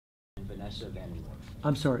Vanessa Vandenworm.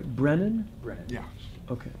 I'm sorry, Brennan? Brennan. Yeah.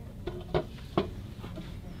 Okay.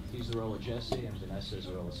 He's the role of Jesse, and Vanessa is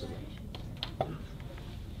the role of Celine. All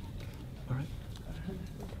right.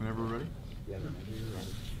 Whenever we're ready. Yeah, whenever you're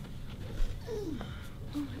ready.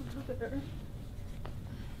 Oh, my brother.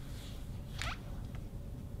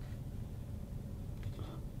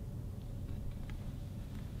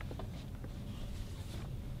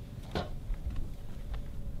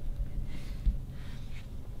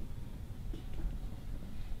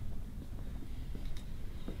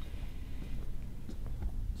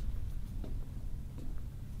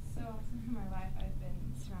 So, through my life, I've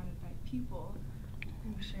been surrounded by people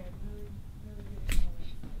who shared really, really good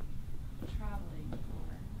moments, like traveling or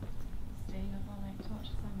staying up all night to watch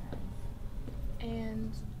sunrise.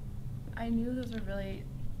 And I knew those were really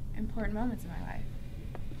important moments in my life,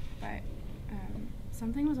 but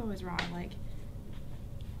something was always wrong. Like,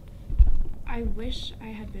 I wish I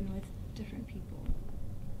had been with different people.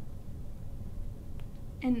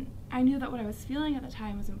 And I knew that what I was feeling at the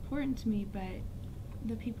time was important to me, but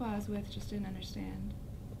the people I was with just didn't understand.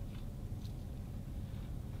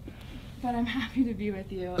 But I'm happy to be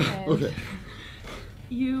with you, and Okay.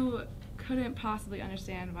 you couldn't possibly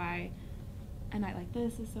understand why a night like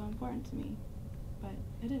this is so important to me, but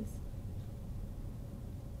it is.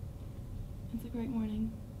 It's a great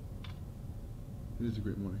morning. It is a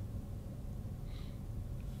great morning.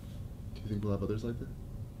 Do you think we'll have others like that?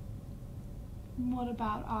 What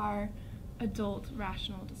about our adult,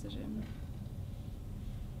 rational decision?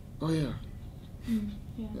 Oh, yeah.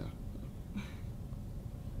 Yeah. Yeah.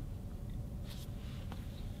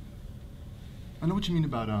 I know what you mean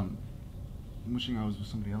about wishing I was with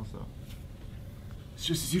somebody else, though.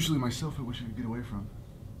 It's usually myself I wish I could get away from.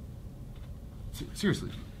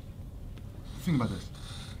 Seriously, think about this.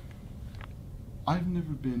 I've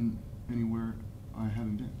never been anywhere I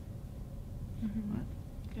haven't been. Mm-hmm. Right?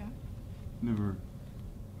 Yeah. Never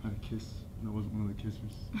had a kiss, and I wasn't one of the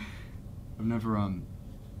kissers. I've never, gone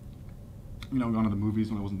to the movies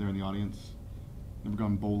when I wasn't there in the audience. Never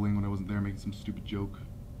gone bowling when I wasn't there making some stupid joke.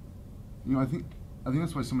 I think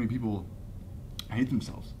that's why so many people hate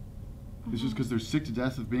themselves. It's just because they're sick to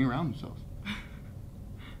death of being around themselves.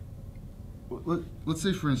 Let's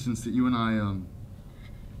say, for instance, that you and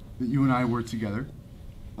I were together,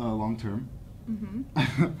 long term. Mm-hmm.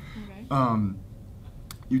 Okay.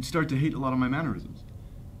 You'd start to hate a lot of my mannerisms.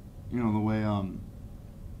 The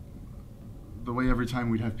way every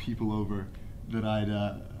time we'd have people over, that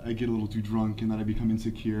I'd get a little too drunk and that I'd become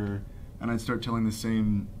insecure, and I'd start telling the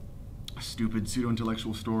same stupid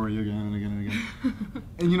pseudo-intellectual story again and again and again.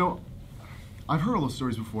 And I've heard all those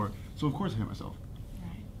stories before, so of course I hate myself.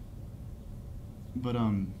 Right. But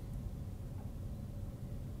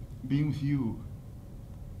being with you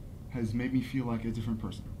has made me feel like a different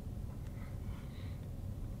person.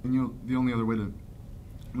 And the only other way to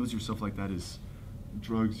lose yourself like that is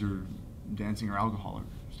drugs or dancing or alcohol or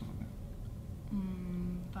stuff like that.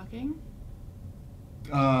 Fucking?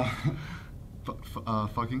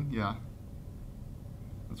 Fucking, yeah.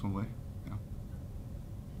 That's one way, yeah.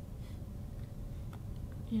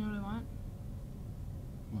 You know what I want?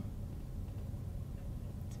 What?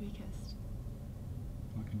 To be kissed.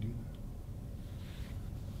 I can do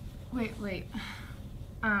that. Wait.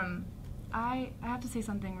 I have to say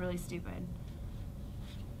something really stupid.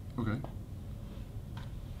 Okay.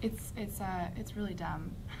 It's really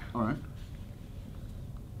dumb. All right.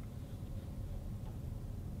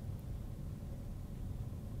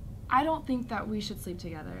 I don't think that we should sleep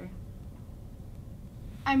together.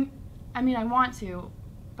 I want to,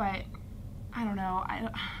 but I don't know.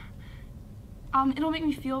 It'll make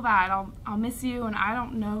me feel bad. I'll miss you, and I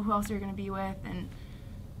don't know who else you're gonna be with, and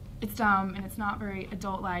it's dumb, and it's not very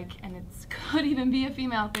adult-like, and it could even be a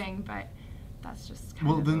female thing, but that's just kind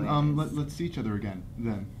of the way it is. Let's see each other again,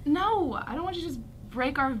 then. No, I don't want you to just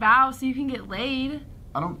break our vows so you can get laid.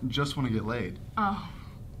 I don't just want to get laid. Oh.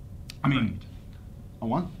 I mean, I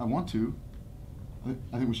want to.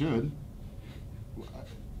 I think we should.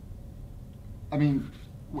 I mean,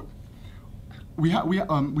 we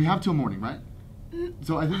have till morning, right?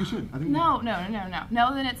 So I think we should. No.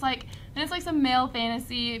 Then it's like some male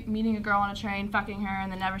fantasy, meeting a girl on a train, fucking her,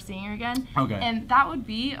 and then never seeing her again. Okay. And that would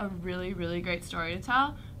be a really, really great story to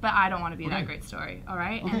tell. But I don't want to be that great story. All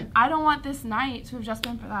right. Okay. And I don't want this night to have just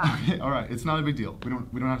been for that. Okay. All right. It's not a big deal. We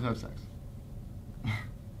don't have to have sex.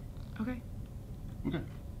 Okay. Okay.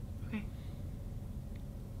 Okay.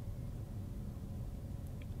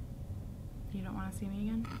 You don't want to see me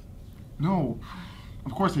again? No,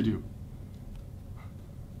 of course I do.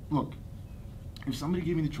 Look, if somebody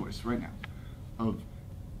gave me the choice right now of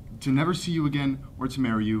to never see you again or to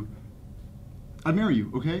marry you, I'd marry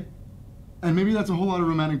you, okay? And maybe that's a whole lot of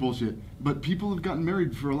romantic bullshit, but people have gotten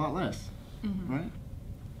married for a lot less, right?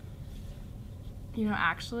 You know,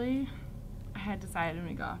 actually, I had decided when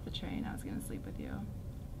we got off the train I was going to sleep with you.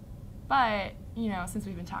 But, you know, since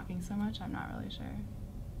we've been talking so much, I'm not really sure.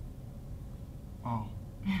 Oh.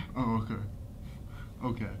 Oh, okay.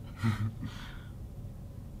 Okay.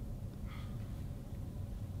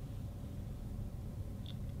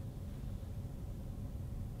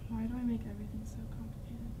 Why do I make everything so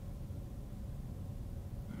complicated?